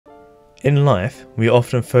In life, we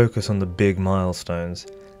often focus on the big milestones,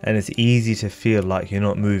 and it's easy to feel like you're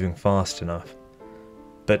not moving fast enough.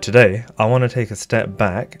 But today, I want to take a step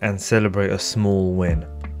back and celebrate a small win.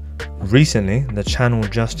 Recently, the channel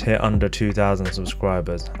just hit under 2,000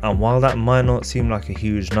 subscribers, and while that might not seem like a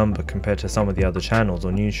huge number compared to some of the other channels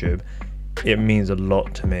on YouTube, it means a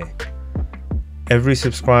lot to me. Every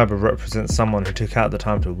subscriber represents someone who took out the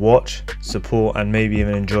time to watch, support, and maybe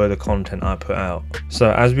even enjoy the content I put out.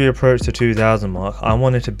 So as we approach the 2,000 mark, I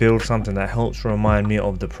wanted to build something that helps remind me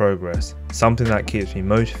of the progress, something that keeps me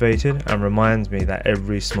motivated and reminds me that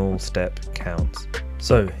every small step counts.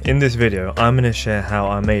 So in this video, I'm going to share how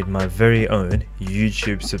I made my very own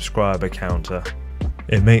YouTube subscriber counter.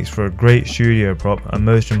 It makes for a great studio prop, and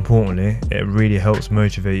most importantly, it really helps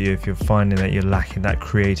motivate you if you're finding that you're lacking that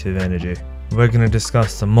creative energy. We're going to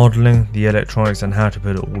discuss the modelling, the electronics and how to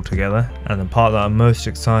put it all together, and the part that I'm most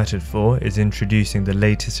excited for is introducing the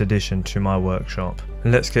latest addition to my workshop.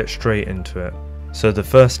 Let's get straight into it. So the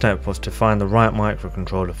first step was to find the right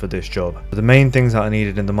microcontroller for this job. The main things that I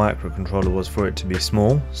needed in the microcontroller was for it to be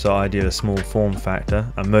small, so I did a small form factor,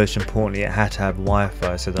 and most importantly it had to have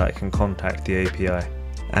Wi-Fi so that it can contact the API.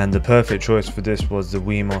 And the perfect choice for this was the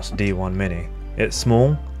Wemos D1 Mini. It's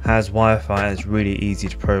small, has Wi-Fi and is really easy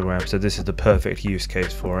to program, so this is the perfect use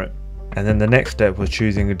case for it. And then the next step was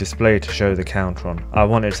choosing a display to show the counter on. I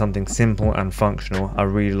wanted something simple and functional. I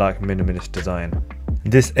really like minimalist design.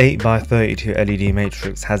 This 8x32 LED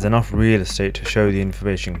matrix has enough real estate to show the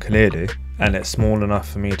information clearly, and it's small enough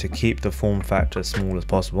for me to keep the form factor as small as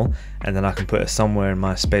possible, and then I can put it somewhere in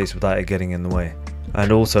my space without it getting in the way.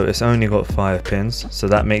 And also it's only got 5 pins, so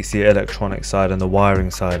that makes the electronic side and the wiring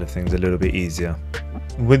side of things a little bit easier.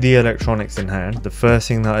 With the electronics in hand, the first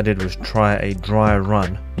thing that I did was try a dry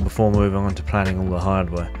run before moving on to planning all the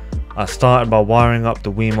hardware. I started by wiring up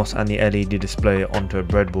the Wemos and the LED display onto a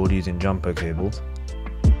breadboard using jumper cables.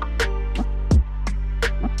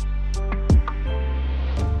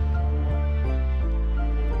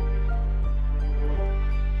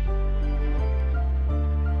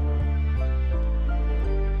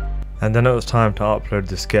 And then it was time to upload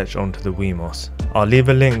the sketch onto the Wemos. I'll leave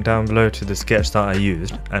a link down below to the sketch that I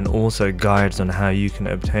used, and also guides on how you can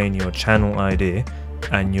obtain your channel ID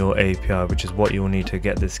and your API, which is what you'll need to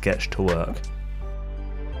get this sketch to work.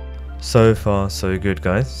 So far so good,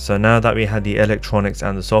 guys. So now that we had the electronics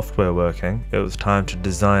and the software working, it was time to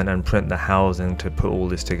design and print the housing to put all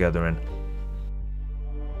this together in.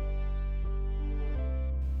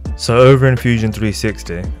 So over in Fusion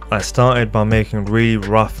 360, I started by making really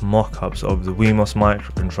rough mock-ups of the Wemos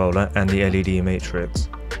microcontroller and the LED matrix.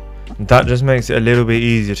 That just makes it a little bit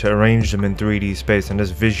easier to arrange them in 3D space and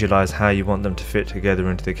just visualize how you want them to fit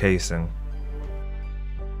together into the casing.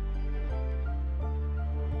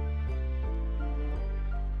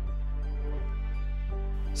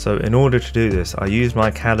 So in order to do this, I used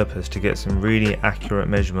my calipers to get some really accurate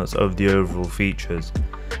measurements of the overall features.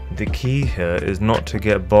 The key here is not to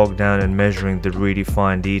get bogged down in measuring the really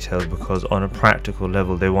fine details, because on a practical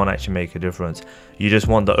level they won't actually make a difference. You just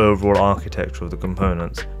want the overall architecture of the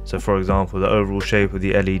components. So for example, the overall shape of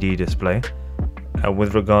the LED display. And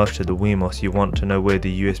with regards to the Wemos, you want to know where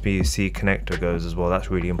the USB-C connector goes as well.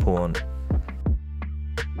 That's really important.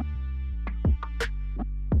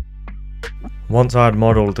 Once I had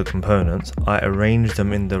modelled the components, I arranged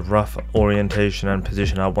them in the rough orientation and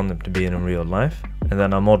position I want them to be in real life, and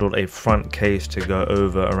then I modelled a front case to go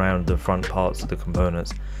over around the front parts of the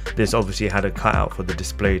components. This obviously had a cutout for the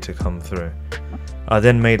display to come through. I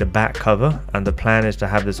then made a back cover, and the plan is to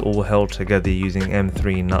have this all held together using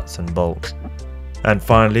M3 nuts and bolts. And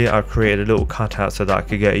finally, I created a little cutout so that I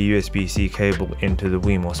could get a USB-C cable into the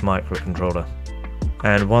Wemos microcontroller.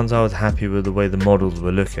 And once I was happy with the way the models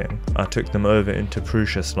were looking, I took them over into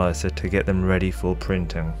Prusa Slicer to get them ready for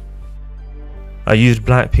printing. I used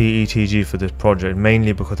black PETG for this project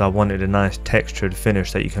mainly because I wanted a nice textured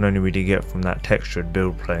finish that you can only really get from that textured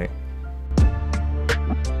build plate.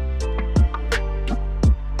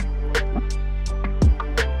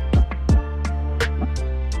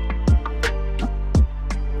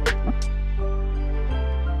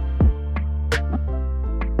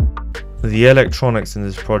 The electronics in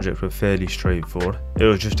this project were fairly straightforward. It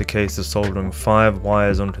was just a case of soldering 5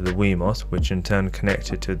 wires onto the Wemos, which in turn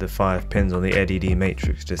connected to the 5 pins on the LED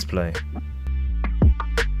matrix display.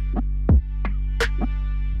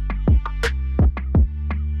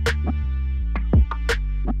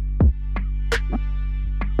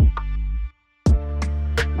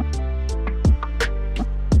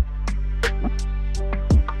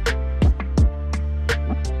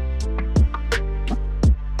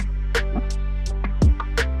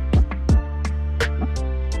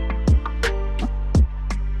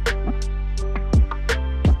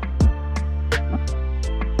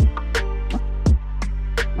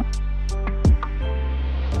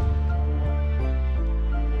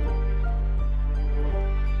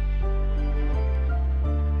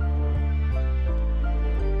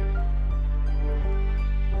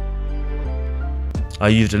 I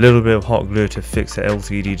used a little bit of hot glue to fix the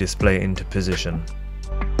LCD display into position.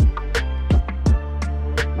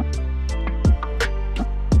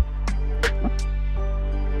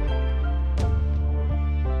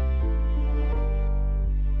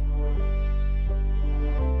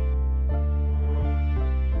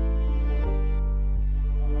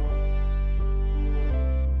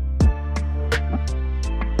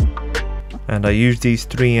 And I used these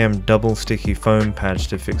 3M double sticky foam pads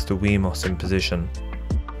to fix the WeMOS in position,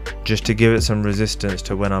 just to give it some resistance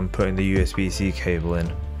to when I'm putting the USB-C cable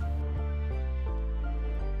in.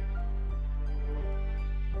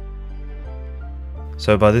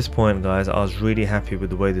 So by this point guys, I was really happy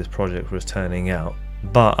with the way this project was turning out,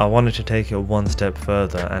 but I wanted to take it one step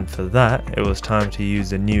further, and for that it was time to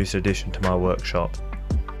use the newest addition to my workshop.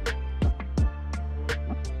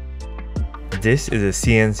 This is a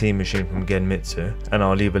CNC machine from Genmitsu, and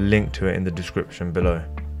I'll leave a link to it in the description below.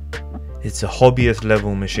 It's a hobbyist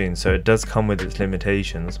level machine, so it does come with its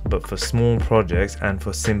limitations, but for small projects and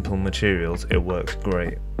for simple materials it works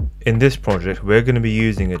great. In this project we're going to be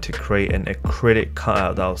using it to create an acrylic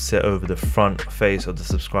cutout that will sit over the front face of the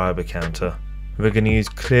subscriber counter. We're going to use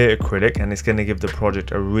clear acrylic, and it's going to give the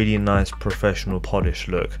project a really nice professional polished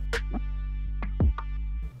look.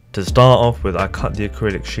 To start off with, I cut the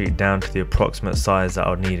acrylic sheet down to the approximate size that I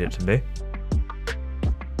would need it to be.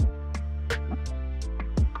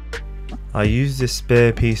 I used this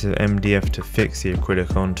spare piece of MDF to fix the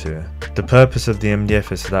acrylic onto. The purpose of the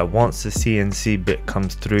MDF is so that once the CNC bit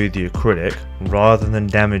comes through the acrylic, rather than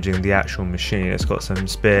damaging the actual machine, it's got some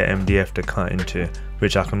spare MDF to cut into,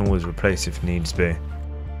 which I can always replace if needs be.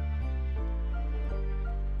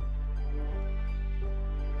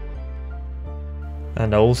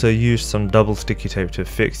 And I also used some double sticky tape to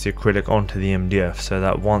fix the acrylic onto the MDF so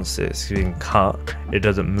that once it's being cut, it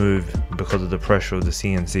doesn't move because of the pressure of the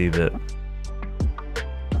CNC bit.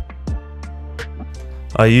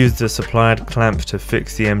 I used the supplied clamps to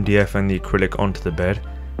fix the MDF and the acrylic onto the bed.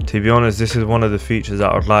 To be honest, this is one of the features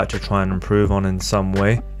that I'd like to try and improve on in some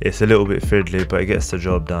way. It's a little bit fiddly, but it gets the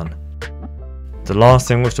job done. The last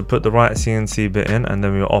thing was to put the right CNC bit in, and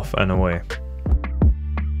then we were off and away.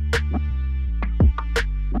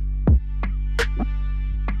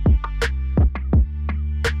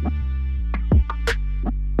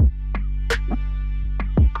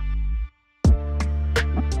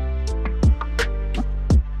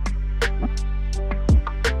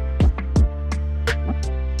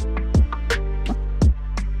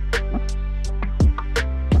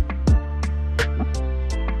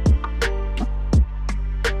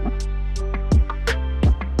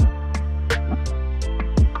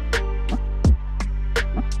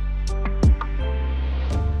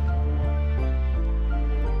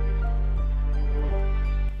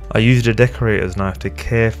 I used a decorator's knife to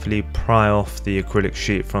carefully pry off the acrylic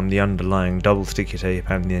sheet from the underlying double sticky tape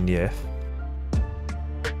and the MDF.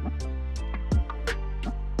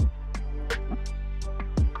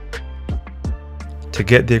 To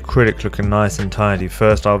get the acrylic looking nice and tidy,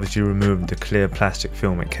 first I obviously removed the clear plastic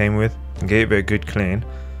film it came with and gave it a good clean,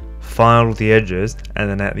 filed the edges, and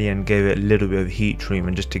then at the end gave it a little bit of heat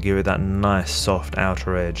treatment just to give it that nice soft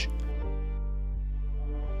outer edge.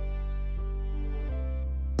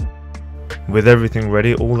 With everything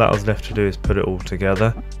ready, all that was left to do is put it all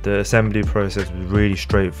together. The assembly process was really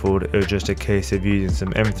straightforward. It was just a case of using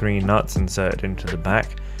some M3 nuts inserted into the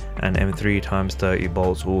back and M3 × 30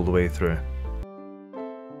 bolts all the way through.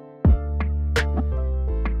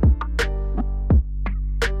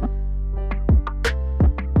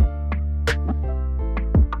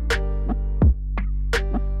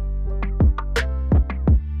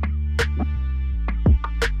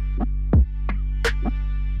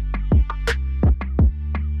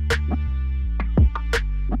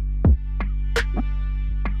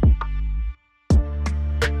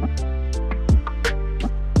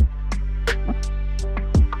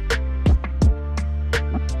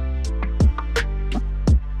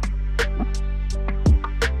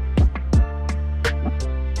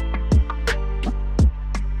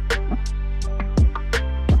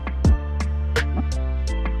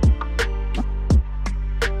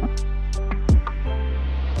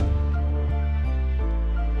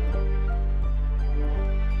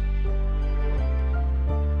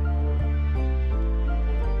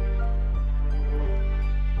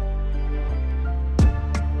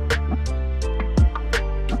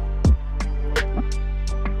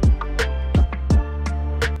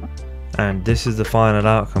 And this is the final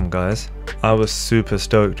outcome, guys. I was super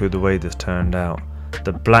stoked with the way this turned out.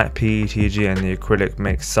 The black PETG and the acrylic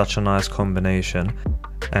make such a nice combination,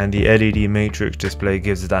 and the LED matrix display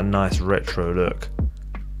gives it that nice retro look.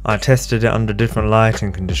 I tested it under different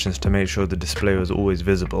lighting conditions to make sure the display was always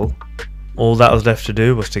visible. All that was left to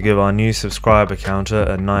do was to give our new subscriber counter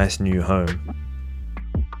a nice new home.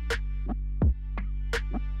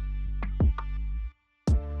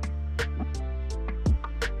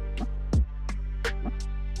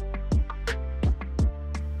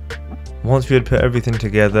 Once we had put everything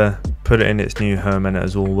together, put it in its new home and it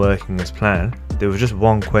was all working as planned, there was just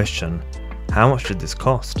one question: how much did this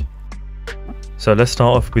cost? So let's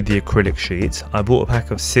start off with the acrylic sheets. I bought a pack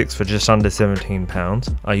of 6 for just under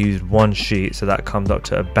 £17. I used one sheet, so that comes up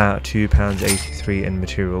to about £2.83 in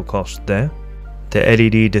material cost there. The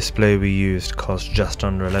LED display we used cost just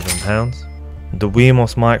under £11. The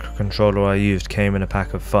Wemos microcontroller I used came in a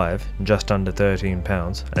pack of 5, just under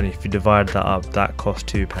 £13, and if you divide that up, that cost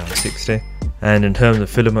 £2.60. And in terms of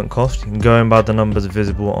filament cost, going by the numbers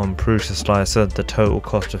visible on Prusa Slicer, the total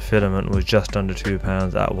cost of filament was just under £2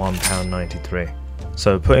 at £1.93.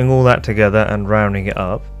 So putting all that together and rounding it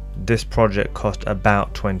up, this project cost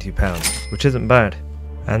about £20, which isn't bad.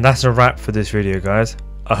 And that's a wrap for this video, guys.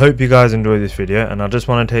 I hope you guys enjoyed this video, and I just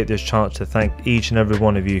want to take this chance to thank each and every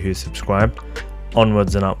one of you who subscribed.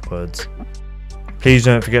 Onwards and upwards. Please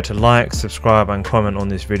don't forget to like, subscribe and comment on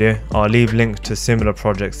this video. I'll leave links to similar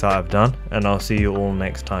projects that I've done, and I'll see you all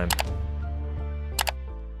next time.